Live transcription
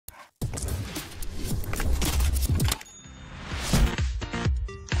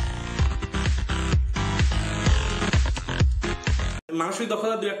মানসিক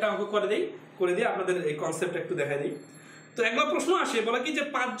দক্ষতা দুই একটা অঙ্ক করে দিই আপনাদের এই কনসেপ্ট একটু দেখাই দিই। তো একবার প্রশ্ন আসে, বলে কি যে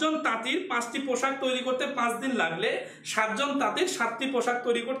 5 জন তাঁতির 5টি পোশাক তৈরি করতে 5 দিন লাগলে 7 জন তাঁতির 7টি পোশাক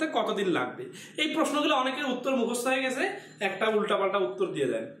তৈরি করতে কতদিন লাগবে? এই প্রশ্নগুলো অনেকের উত্তর মুখস্থ হয়ে গেছে, একটা উল্টাপাল্টা উত্তর দিয়ে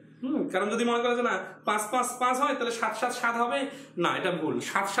দেন। কারণ যদি মনে করে যে না 5 5 5 হয় তাহলে 7 7 7 হবে, না এটা ভুল,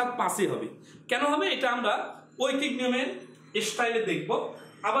 7 7 5ই হবে। কেন হবে এটা আমরা ঐকিক নিয়মের স্টাইলে দেখবো।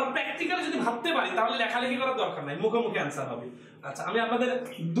 আবার প্র্যাকটিক্যালি যদি ভাবতে পারি তাহলে লেখালেখি করার দরকার নাই, মুখে মুখে অ্যান্সার হবে। আচ্ছা, আমি আপনাদের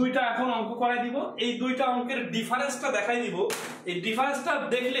দুইটা এখন অঙ্ক করাই দিব, এই দুইটা অঙ্কের ডিফারেন্সটা দেখাই দিব। এই ডিফারেন্সটা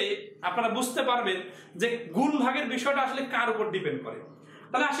দেখলে আপনারা বুঝতে পারবেন যে গুণ ভাগের বিষয়টা আসলে কার উপর ডিপেন্ড করে।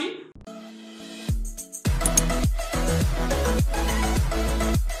 তাহলে আসি,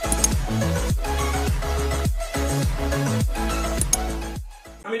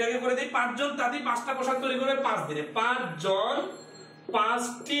 আমি এটাকে করে দিই। 5 জন তাঁতি 5টা পোশাক তৈরি করবে 5 দিনে। 5 জন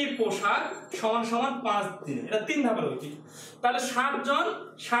 5টি পোশাক সমান সমান 5 দিনে, এটা 3 ধাপের হচ্ছে। তাহলে 7 জন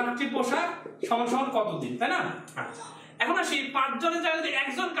 7টি পোশাক সমান সমান কত দিন, তাই না? আচ্ছা, এখন আসি 5 জনের জায়গায় যদি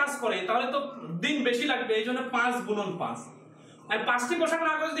একজন কাজ করে তাহলে তো দিন বেশি লাগবে, এই জন্য 5 গুণন 5। আর 5টি পোশাক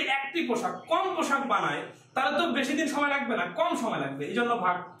না করে যদি একটি পোশাক কম পোশাক বানায় তাহলে তো বেশি দিন সময় লাগবে না, কম সময় লাগবে, এই জন্য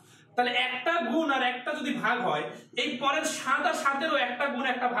ভাগ। তাহলে একটা গুণ আর একটা যদি ভাগ হয়, এই পরের 7 আর 7-এরও একটা গুণ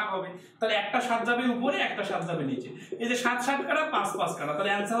একটা ভাগ হবে, তাহলে একটা 7 যাবে উপরে, একটা 7 যাবে নিচে। এই যে 7 7 কাটা 5 5 কাটা,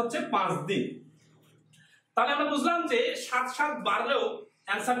 তাহলে অ্যান্সার হচ্ছে 5 দিন। তাহলে আমরা বুঝলাম যে 7 7 বাড়লেও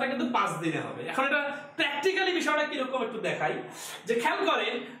অ্যান্সারটা কিন্তু 5 দিনে হবে। এখন এটা প্র্যাকটিক্যালি বিষয়টা কিরকম একটু দেখাই। যে খেয়াল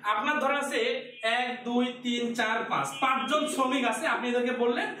করেন, আপনার ধরা আছে 1 2 3 4 5 5জন শ্রমিক আছে, আপনি এদেরকে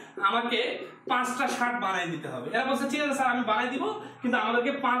বললেন আমাকে 5টা শার্ট বানাই দিতে হবে। এরা বলছে ঠিক আছে স্যার আমি বানাই দিব, কিন্তু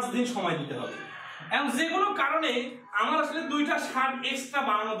আমাদেরকে 5 দিন সময় দিতে হবে। এখন যে কোনো কারণে আমার আসলে 2টা শার্ট এক্সট্রা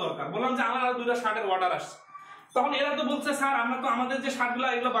বানানো দরকার, বললাম যে আমার আর 2টা শার্টের অর্ডার আসছে। তখন এরা তো বলছে স্যার আমরা তো আমাদের যে শার্টগুলো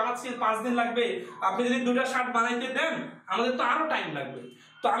এগুলো বানাচ্ছি 5 দিন লাগবে, আপনি যদি 2টা শার্ট বানাইতে দেন আমাদের তো আরো টাইম লাগবে।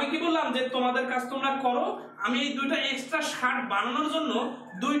 তো আমি কি বললাম যে তোমাদের কাজ তোমরা করো, আমি এই 2টা এক্সট্রা শার্ট বানানোর জন্য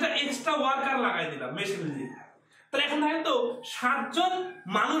 2টা এক্সট্রা ওয়ার্কার লাগাই দিলাম মেশিন দিয়ে। তাহলে এখন দেখেন তো 7 জন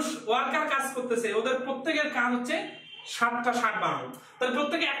মানুষ ওয়ার্কার কাজ করতেছে, ওদের প্রত্যেকের কাজ হচ্ছে 7টা শার্ট বানানো, তাহলে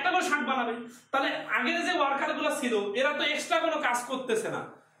প্রত্যেকে একটা করে শার্ট বানাবে। তাহলে আগের যে ওয়ার্কার গুলো ছিল এরা তো এক্সট্রা কোনো কাজ করতেছে না,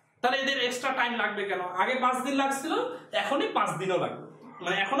 তাহলে এদের এক্সট্রা টাইম লাগবে কেন? আগে 5 দিন লাগছিল, এখনই 5 দিনও লাগবে,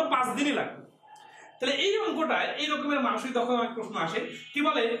 মানে এখনো 5 দিনই লাগবে। তাহলে এই অঙ্কটায় এই রকমের মানসিক দক্ষতা প্রশ্ন আসে, কি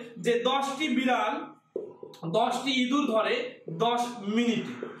বলে যে 10টি বিড়াল 10টি ইঁদুর ধরে 10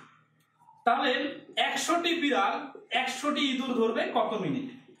 মিনিটে, তাহলে 100টি বিড়াল 100টি ইঁদুর ধরবে কত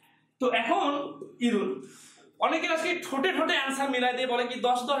মিনিটে? তো এখন ইঁদুর অনেকে আজকে ঠোঁটে ঠোঁটে অ্যান্সার মিলাই দিয়ে বলে কি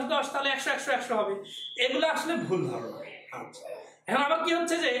 10 10 10 তাহলে 100 100 100 হবে, এগুলো আসলে ভুল ধারণা। আচ্ছা, এখন আবার কি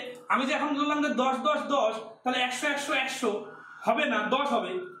হচ্ছে যে আমি যে এখন বললাম যে 10 10 10 তাহলে 100 100 100 হবে না, 10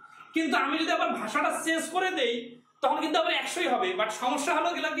 হবে, কিন্তু আমি যদি আবার ভাষাটা চেঞ্জ করে দেই তখন কিন্তু আবার 100ই হবে। বাট সমস্যা হলো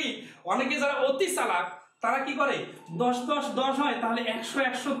গেল কি, অনেকে যারা অতি চালাক তারা কি করে 10 10 10 হয় তাহলে 100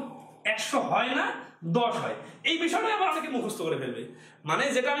 100 100 হয় না, 10 হয়। এই বিষয়টাই আবার অনেকে মুখস্থ করে ফেলবে, মানে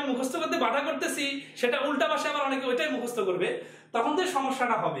যেটা আমি মুখস্থ করতে বাধা করতেছি সেটা উল্টা পাশে আবার অনেকে ওইটাই মুখস্থ করবে। তখন যে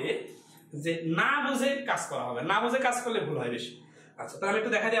সমস্যাটা হবে যে না বুঝে কাজ করা হবে, না বুঝে কাজ করলে ভুল হয় বেশি। আচ্ছা, তাহলে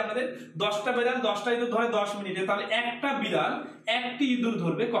একটু দেখা দিই আপনাদের, 10টা বিড়াল 10টা ইঁদুর ধরে 10 মিনিটে, তাহলে একটা বিড়াল 1টি ইঁদুর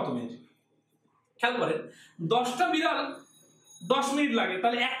ধরবে কত মিনিট? খেয়াল করেন, 10টা বিড়াল 10 মিনিট লাগে,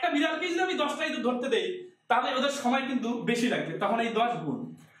 তাহলে একটা বিড়ালকে যদি আমি 10টা ইঁদুর ধরতে দেই তাহলে ওদের সময় কিন্তু বেশি লাগবে, তখন এই 10 গুণ।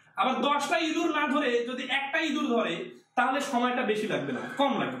 আবার 10টা ইঁদুর না ধরে যদি একটা ইঁদুর ধরে তাহলে সময়টা বেশি লাগবে না,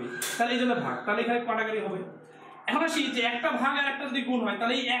 কম লাগবে, তাহলে এই জন্য ভাগ। তাহলে এখানে কাটাকাটি হবে। এখন আসি যে একটা ভাগ আর একটা যদি গুণ হয়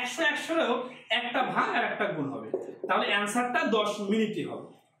তাহলে এই 100 100-এও একটা ভাগ আর একটা গুণ হবে, তাহলে অ্যান্সারটা 10 মিনিটই হবে।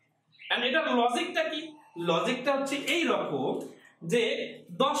 এন্ড এটার লজিকটা কি? লজিকটা হচ্ছে এই রকম যে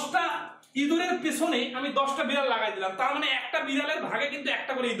 10টা ইঁদুরের পেছনে আমি 10টা বিড়াল লাগাই দিলাম, তার মানে একটা বিড়ালের ভাগে কিন্তু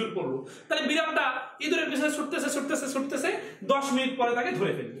একটা করে ইঁদুর পড়লো, তাহলে বিড়ালটা ইঁদুরের পেছনে ছুটতেছে ছুটতেছে ছুটতেছে 10 মিনিট পরে তাকে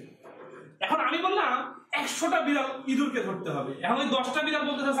ধরে ফেলবে। এখন আমি বললাম 100টা বিড়াল ইঁদুরকে ধরতে হবে, এখন ওই 10টা বিড়াল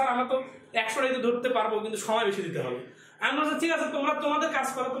বলতেছে স্যার আমরা তো 100টা ইঁদুর ধরতে পারবো কিন্তু সময় বেশি দিতে হবে। আমি বলছি ঠিক আছে তোমরা তোমাদের কাজ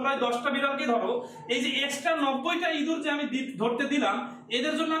করো, তোমরা ওই 10টা বিড়ালকে ধরো, এই যে এক্সট্রা 90টা ইঁদুর যে আমি ধরতে দিলাম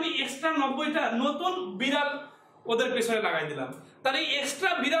এদের জন্য আমি এক্সট্রা 90টা নতুন বিড়াল ওদের পেছনে লাগাই দিলাম, তাহলে এই এক্সট্রা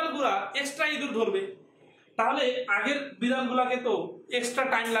বিড়ালগুলা এক্সট্রা ইঁদুর ধরবে। তাহলে আগের বিড়ালগুলাকে তো এক্সট্রা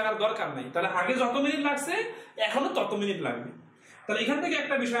টাইম লাগার দরকার নাই, তাহলে আগে যত মিনিট লাগছে এখনো তত মিনিট লাগবে। তাহলে এখান থেকে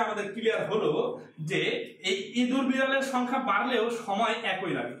একটা বিষয় আমাদের ক্লিয়ার হলো যে এই ইঁদুর বিড়ালের সংখ্যা বাড়লেও সময়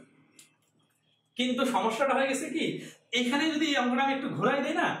একই লাগে, কিন্তু সমস্যাটা হয়ে গেছে কি এখানে যদি অঙ্কটা আমি একটু ঘোরাই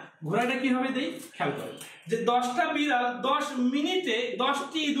দেই না, ঘোরাইটা কিভাবে দেই খেয়াল করেন, যে 10টা বিড়াল 10 মিনিটে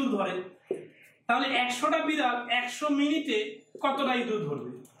 10টি ইঁদুর ধরে, তাহলে 100টা বিড়াল 100 মিনিটে কতটা ইঁদুর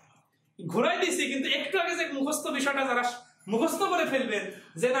ধরবে? ঘোরাই দিছি, কিন্তু একটু আগে যে মুখস্থ বিষয়টা যারা মুখস্থ করে ফেলবেন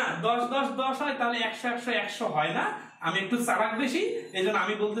যে না 10 10 10 হয়, তাহলে 100 100 100 হয় না, আমি একটু চালাক বেশি, এই জন্য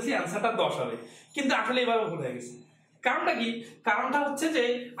আমি বলতেছি অ্যান্সারটা 10 হবে। কিন্তু আসলে এবারও ভুল হয়ে গেছে। কারণটা কি? কারণটা হচ্ছে যে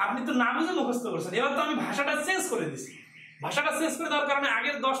আপনি তো না বুঝে মুখস্থ করছেন, এবার তো আমি ভাষাটা চেঞ্জ করে দিছি। ভাষাটা চেঞ্জ করে দেওয়ার কারণে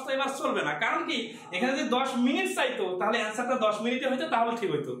আগের 10 তো এবার চলবে না। কারণ কি, এখানে যদি 10 মিনিট চাইতো তাহলে অ্যান্সারটা 10 মিনিটে হইতো, তাহলে ঠিক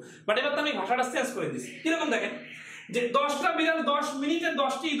হইতো। বাট এবার তো আমি ভাষাটা চেঞ্জ করে দিছি। কিরকম দেখেন, যে 10টা বিড়াল 10 মিনিটে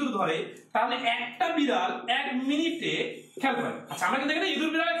 10টি ইঁদুর ধরে, তাহলে একটা বিড়াল 1 মিনিটে, খেয়াল করেন। আচ্ছা, আমরা কিন্তু এখানে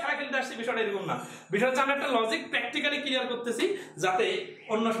ইঁদুর বিড়ালের খেলা খেলতে আসছি, বিষয়টা এরকম না। বিষয়টা হচ্ছে আমরা একটা লজিক প্র্যাকটিক্যালি ক্লিয়ার করতেছি যাতে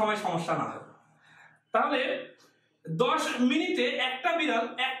অন্য সময় সমস্যা না হয়। তাহলে 10 মিনিটে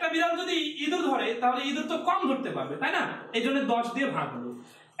একটা বিড়াল যদি ইঁদুর ধরে, তাহলে ইঁদুর তো কম ধরতে পারবে, তাই না? এই জন্য 10 দিয়ে ভাগ হলো।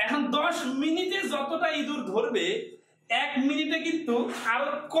 এখন 10 মিনিটে যতটা ইঁদুর ধরবে, 1 মিনিটে কিন্তু আরো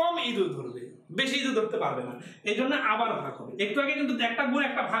কম ইঁদুর ধরবে, বেশি ইঁদুর ধরতে পারবে না। এই জন্য আবার ভাগ হবে। একটু আগে কিন্তু একটা গুণ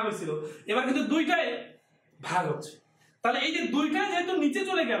একটা ভাগ হয়েছিল, এবার কিন্তু দুইটাই ভাগ হচ্ছে। তাহলে এই যে দুইটা যেহেতু নিচে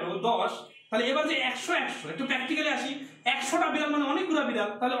চলে গেল 10, তাহলে এবার যে 100 100, একটু প্র্যাকটিক্যালি আসি, 100টা বিড়াল মানে অনেকগুলো বিড়াল,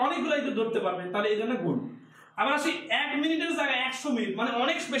 তাহলে অনেকগুলো ইঁদুর ধরতে পারবে, তাহলে এই জন্য গুণ। আবার আসি 1 মিনিটের জায়গায় 100 মিনিট, মানে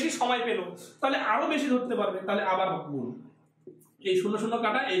অনেক বেশি সময় পেল, তাহলে আরো বেশি ধরতে পারবে, তাহলে আবার গুণ। এই 0 0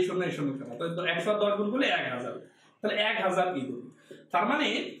 কাটা, এই 0 এই 0 কাটা, তাহলে 110 গুণ করলে 1000, তাহলে 1000 ইঁদুর। তার মানে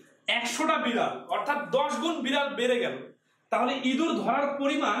 100টা বিড়াল, অর্থাৎ 10 গুণ বিড়াল বেড়ে গেল, তাহলে ইঁদুর ধরার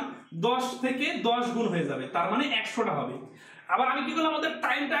পরিমাণ 10 থেকে 10 গুণ হয়ে যাবে, তার মানে 100টা হবে। আবার আমি কি করলাম, আমাদের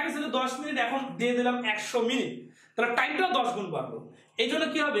টাইমটা আগে ছিল 10 মিনিট, এখন দিয়ে দিলাম 100 মিনিট, তাহলে টাইমটাও 10 গুণ বাড়লো। এই জন্য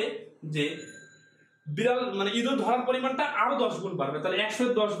কি হবে, যে বিড়াল মানে ইঁদুর ধরার পরিমাণটা আরো 10 গুণ বাড়বে, তাহলে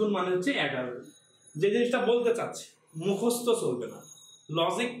 110 গুণ মানে হচ্ছে 11। যে জিনিসটা বলতে চাচ্ছি, মুখস্থ চলবে না,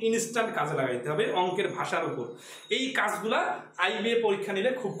 লজিক ইনস্ট্যান্ট কাজে লাগাইতে হবে অঙ্কের ভাষার উপর। এই কাজগুলা আইবিএ পরীক্ষা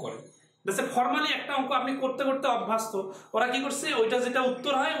নিলে খুব করে। ফর্মালি একটা অঙ্ক আপনি করতে করতে অভ্যস্ত, ওরা কি করছে, ওইটা যেটা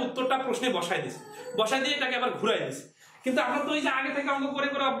উত্তর হয় উত্তরটা প্রশ্নে বসাই দিছে, বসাই দিয়ে এটাকে আবার ঘুরাই দিছে। কিন্তু আপনার তো ওই যে আগে থেকে অঙ্ক করে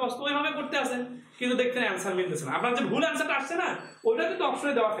করে অভ্যস্ত, ওইভাবে করতে আসেন, কিন্তু দেখতেন অ্যান্সার মিলতেছে না। আপনার যে ভুল অ্যান্সারটা আসছে না, ওইটা কিন্তু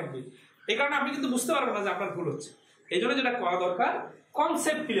অপশনে দেওয়া থাকবে, এই কারণে আপনি কিন্তু বুঝতে পারবেন না যে আপনার ভুল হচ্ছে। এই জন্য যেটা করা দরকার,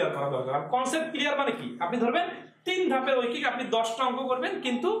 কনসেপ্ট ক্লিয়ার করা দরকার। কনসেপ্ট ক্লিয়ার মানে কি, আপনি ধরবেন 3 ধাপের ঐকিক, আপনি 10টা অঙ্ক করবেন,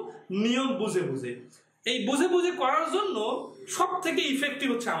 কিন্তু নিয়ম বুঝে বুঝে। এই বুঝে বুঝে করার জন্য সব থেকে ইফেক্টিভ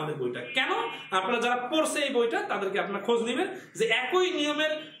হচ্ছে আমাদের বইটা। কেন? আপনারা যারা পড়ছে এই বইটা, তাদেরকে আপনারা খোঁজ নেবেন যে একই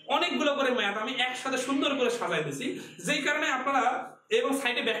নিয়মের অনেকগুলো করে ম্যাথ আমি একসাথে সুন্দর করে সাজাই দিছি, যেই কারণে আপনারা, এবং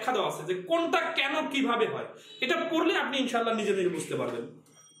সাইডে ব্যাখ্যা দেওয়া আছে যে কোনটা কেন কিভাবে হয়, এটা পড়লে আপনি ইনশাআল্লাহ নিজে নিজে বুঝতে পারবেন।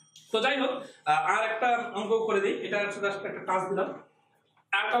 তো যাই হোক, আর একটা অঙ্ক করে দিই, এটা সাথে একটা কাজ দিলাম,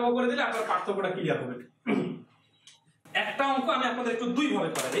 একটা অঙ্ক করে দিলে আপনার পার্থক্যটা ক্লিয়ার হবে। একটা অঙ্ক আমি আপনাদের একটু দুই ভাবে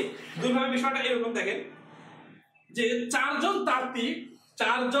করে দিই। দুই ভাবে বিষয়টা এরকম দেখেন, যে চারজন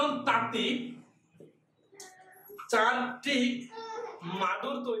তাঁতি 4টি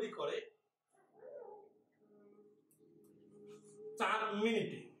মাদুর তৈরি করে 4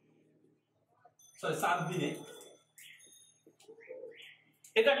 মিনিটে, 4 দিনে।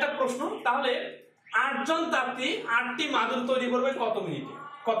 এটা একটা প্রশ্ন। তাহলে 8 জন তাঁতি 8টি মাদুর তৈরি করবে কত মিনিটে,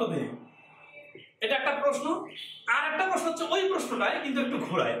 কত দিনে? এটা একটা প্রশ্ন। আর একটা প্রশ্ন হচ্ছে ওই প্রশ্নটাই কিন্তু একটু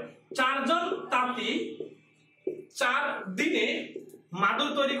ঘোরায়, 4 জন তাঁতি 4 দিনে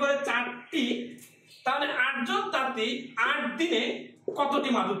মাদুর তৈরি করে 4টি, তাহলে 8 জন তাঁতি 8 দিনে কতটি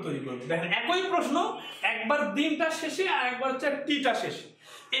মাদুর তৈরি করবে? দেখেন একই প্রশ্ন, একবার দিনটা শেষে আর একবার হচ্ছে টিটা শেষে।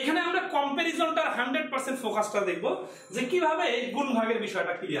 এখানে আমরা কম্পারিজনটার 100% ফোকাসটা দেখব, যে কিভাবে গুণ ভাগের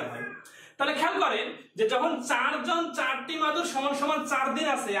বিষয়টা ক্লিয়ার হয়। তাহলে খেয়াল করেন যে যখন 4 জন 4টি মাদুর সমান সমান 4 দিন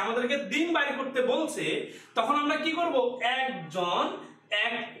আছে, আমাদেরকে দিন বাইর করতে বলছে, তখন আমরা কি করব, 1 জন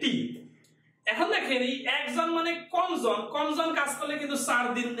 1টি। এখন দেখেন এই 1 জন মানে কম জন কাজ করলে কিন্তু 4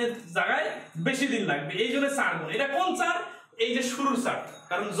 দিনের জায়গায় বেশি দিন লাগবে, এই জন্য 4 গুণ। এটা কোন 4? এই যে শুরুর 4,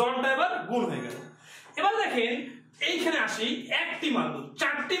 কারণ জনটা এবার গুণ হয়ে গেল। এবার দেখেন এইখানে আসি, 1টি মাদুর,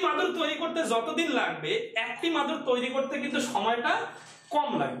 4টি মাদুর তৈরি করতে যতদিন লাগবে, 1টি মাদুর তৈরি করতে কিন্তু সময়টা কম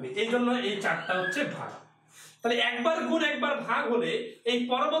লাগবে, এই জন্য এই 4টা হচ্ছে ভাগ। তাহলে একবার গুণ একবার ভাগ হলে এই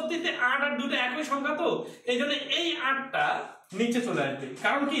পরবর্তীতে 8 আর 2টা একই সংখ্যা, তো এই জন্য এই 8টা নিচে চলে আসবে।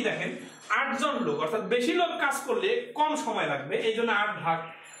 কারণ কি, দেখেন 8 জন লোক, অর্থাৎ বেশি লোক কাজ করলে কম সময় লাগবে, এই জন্য 8 ভাগ।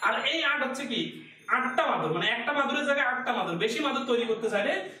 আর এই 8 হচ্ছে কি, 8টা মাদুর, মানে একটা মাদুরের জায়গায় 8টা মাদুর, বেশি মাদুর তৈরি করতে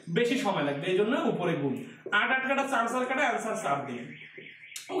চাইলে বেশি সময় লাগবে, এই জন্য উপরে গুণ। 8 8 কাটা 4 4 কাটা, অ্যান্সার 4 দিন।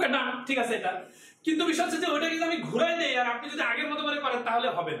 ওকে না, ঠিক আছে এটা। কিন্তু বিষয় হচ্ছে যে ওইটা কিন্তু আমি ঘুরাই দেই আর আপনি যদি আগের মতো করে করেন তাহলে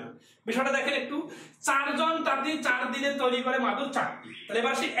হবে না। বিষয়টা দেখেন একটু, 4 জন তাঁতি 4 দিনে তৈরি করে মাদুর 4টি, তাহলে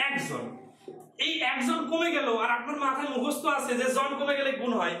এবার সে 1 জন, এই 1 জন কমে গেল, আর আপনার মাথায় মুখস্থ আছে যে জন কমে গেলে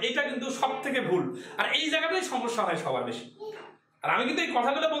গুণ হয়, এটা কিন্তু সব থেকে ভুল। আর এই জায়গাটাই সমস্যা হয় সবার বেশি। আর আমি কিন্তু এই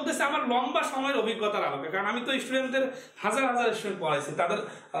কথাগুলো বলতেছি আমার লম্বা সময়ের অভিজ্ঞতার আলোকে, কারণ আমি তো স্টুডেন্টদের হাজার হাজার স্টুডেন্ট পড়াইছি, তাদের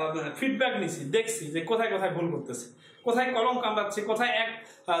ফিডব্যাক নিছি, দেখছি যে কোথায় কোথায় ভুল করতেছে। কোথায় কলম কামড়াচ্ছে, কোথায়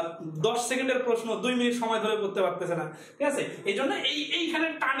 10 সেকেন্ডের প্রশ্ন 2 মিনিট সময় ধরে করতে পারতেছে না, ঠিক আছে। এই জন্য এইখানে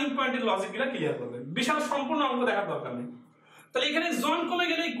টার্নিং পয়েন্টের লজিকগুলো ক্লিয়ার করবেন, বিশাল সম্পূর্ণ অঙ্ক দেখার দরকার নেই। তাহলে এখানে জন কমে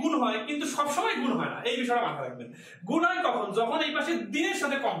গেলে গুণ হয়, কিন্তু সবসময় গুণ হয় না, এই বিষয়টা মাথায় রাখবেন। গুণ হয় কখন? যখন এই পাশে দিনের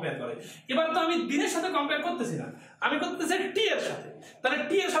সাথে কম্পেয়ার করে। এবার তো আমি দিনের সাথে কম্পেয়ার করতেছি না, আমি করতেছি টি এর সাথে। তাহলে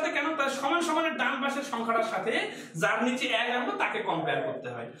টি এর সাথে কেন? তাহলে সমান সমানের ডান পাশের সংখ্যাটার সাথে যার নিচে 1 আনবো তাকে কম্পেয়ার করতে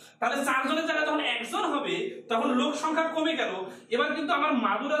হয়। তাহলে 4 জনের জায়গায় যখন 1 জন হবে তখন লোক সংখ্যা কমে গেল। এবার কিন্তু আমার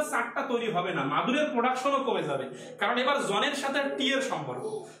মাদুর আর চারটা তৈরি হবে না, মাদুরের প্রোডাকশনও কমে যাবে, কারণ এবার জনের সাথে টি এর সম্পর্ক।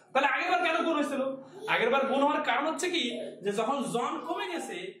 তাহলে আগেরবার কেন গুণ হয়েছিল? আগেরবার গুণ হওয়ার কারণ হচ্ছে কি, যে যখন জন কমে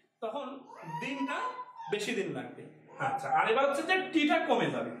গেছে তখন দিনটা বেশি দিন লাগবে। আচ্ছা, আর এবার হচ্ছে যে টিটা কমে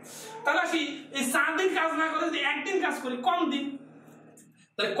যাবে। তাহলে আসি, এই 4 দিন কাজ না করে যদি 1 দিন কাজ করি, কম দিন,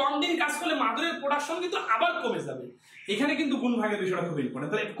 তাহলে কম দিন কাজ করলে মাদুরের প্রোডাকশন কিন্তু আবার কমে যাবে। এখানে কিন্তু গুণ ভাগের বিষয়টা খুব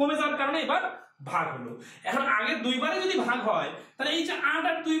ইম্পর্টেন্ট। তাহলে কমে যাওয়ার কারণে এবার ভাগ হলো। এখন আগে 2 বারে যদি ভাগ হয়, তাহলে এই যে 8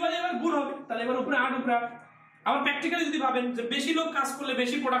 আর 2 বারে এবার গুণ হবে, তাহলে এবার উপরে 8 উপরে 8। আবার প্র্যাকটিক্যালি যদি ভাবেন যে বেশি লোক কাজ করলে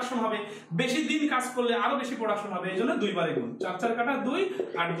বেশি প্রোডাকশন হবে, বেশি দিন কাজ করলে আরো বেশি প্রোডাকশন হবে, এই জন্য 2 বারে গুণ, 4 4 কাটা 2,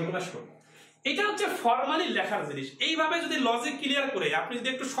 8 2 16। এটা হচ্ছে ফর্মালি লেখার জিনিস। এইভাবে যদি লজিক ক্লিয়ার করে আপনি যদি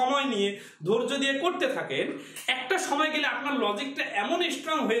একটু সময় নিয়ে ধৈর্য দিয়ে করতে থাকেন, একটা সময় গেলে আপনার লজিকটা এমন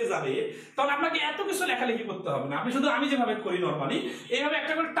স্ট্রং হয়ে যাবে, তখন আপনাকে এত কিছু লেখালেখি করতে হবে না। আপনি শুধু আমি যেভাবে করি নর্মালি, এইভাবে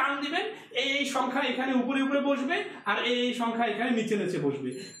একটা করে টান দিবেন, এই সংখ্যা এখানে উপরে উপরে বসবে, আর এই সংখ্যা এখানে নিচে নিচে বসবে।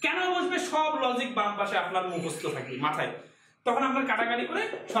 কেন বসবে? সব লজিক বাম পাশে আপনার মুখস্থ থাকবে মাথায়, তখন আপনার কাটাকাটি করে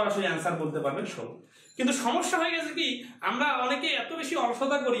সরাসরি অ্যান্সার বলতে পারবেন সব। কিন্তু সমস্যা হয়ে গেছে কি, আমরা অনেকে এত বেশি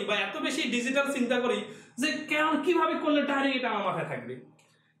অলসতা করি বা এত বেশি ডিজিটাল চিন্তা করি যে কেমন কিভাবে করলে ডাইরেক্ট এটা আমার মাথায় থাকবে।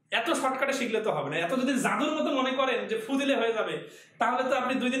 এত শর্টকাটে শিখলে তো হবে না। এত যদি জাদুর মতো মনে করেন যে ফু দিলে হয়ে যাবে, তাহলে তো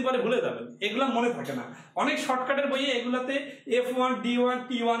আপনি 2 দিন পরে ভুলে যাবেন। এগুলা মনে থাকে না। অনেক শর্টকাটের বইয়ে এগুলাতে F1 D1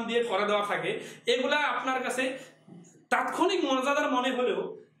 T1 দিয়ে করে দেওয়া থাকে। এগুলা আপনার কাছে তাৎক্ষণিক মজাদার মনে হলেও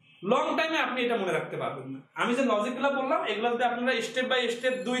লং টাইমে আপনি এটা মনে রাখতে পারবেন না। আমি যে লজিকগুলো বললাম, এগুলো যদি আপনারা স্টেপ বাই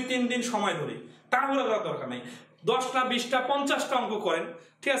স্টেপ 2-3 দিন সময় ধরে, তাড়াহুড়ো করার দরকার নেই, 10টা 20টা 50টা অঙ্ক করেন,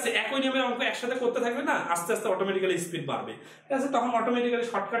 ঠিক আছে, একই নিয়মের অঙ্ক একসাথে করতে থাকবে না, আস্তে আস্তে অটোমেটিক্যালি স্পিড বাড়বে, ঠিক আছে, তখন অটোমেটিক্যালি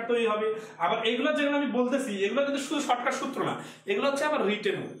শর্টকাট তৈরি হবে। আবার এগুলো যেগুলো আমি বলতেছি, এগুলো কিন্তু শুধু শর্টকাট সূত্র না, এগুলো হচ্ছে আবার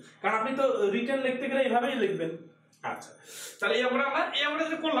রিটেন, কারণ আপনি তো রিটেন লিখতে গেলে এইভাবেই লিখবেন। আচ্ছা, তাহলে এই আমরা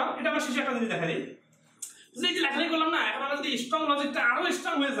যেটা করলাম, এটা আমার শেষে একটা জিনিস দেখা দিই, যে লেখালেখি করলাম না, এখন আমরা যদি স্ট্রং লজিকটা আরো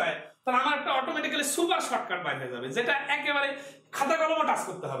স্ট্রং হয়ে যায়, তাহলে আমার একটা অটোমেটিক্যালি সুপার শর্টকাট বাইর হয়ে যাবে, যেটা একেবারে খাতা কলমও টাচ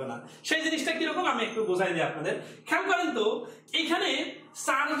করতে হবে না। সেই জিনিসটা কিরকম আমি একটু বোঝাই দিই আপনাদের। খেয়াল করেন তো, এখানে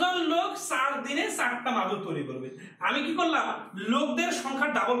 4 জন লোক 4 দিনে 4টা মাদুর তৈরি করবে। আমি কি করলাম? লোকদের সংখ্যা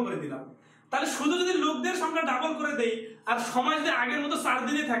ডাবল করে দিলাম। তাহলে শুধু যদি লোকদের সংখ্যা ডাবল করে দেই আর সময় যদি আগের মতো 4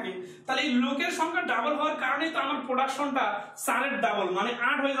 দিনে থাকে, তাহলে এই লোকের সংখ্যা ডাবল হওয়ার কারণেই তো আমার প্রোডাকশনটা 4 এর ডাবল মানে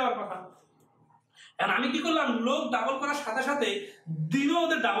 8 হয়ে যাওয়ার কথা। এখন আমি কি করলাম? লোক ডাবল করার সাথে সাথে দিনও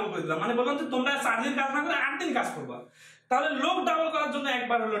ওদের ডাবল করে দিলাম, মানে বললাম যে তোমরা 4 দিন কাজ না করে 8 দিন কাজ করবা। তাহলে লোক ডাবল করার জন্য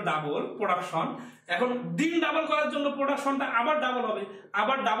একবার হলো ডাবল প্রোডাকশন, এখন দিন ডাবল করার জন্য প্রোডাকশনটা আবার ডাবল হবে,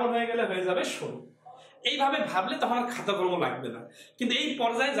 আবার ডাবল হয়ে গেলে হয়ে যাবে 16। এইভাবে ভাবলে তখন আর খাতা কলম লাগবে না। কিন্তু এই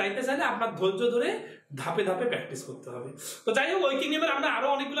পর্যায়ে যাইতে চাইলে আপনার ধৈর্য ধরে ধাপে ধাপে প্র্যাকটিস করতে হবে। তো যাই হোক, ওই নিয়মের আমরা আরো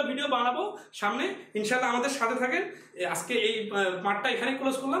অনেকগুলো ভিডিও বানাবো সামনে, ইনশাআল্লাহ আমাদের সাথে থাকেন। আজকে এই পার্টটা এখানে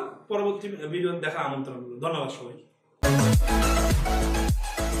ক্লোজ করলাম, পরবর্তী ভিডিও দেখা আমন্ত্রণ করব। ধন্যবাদ সবাই।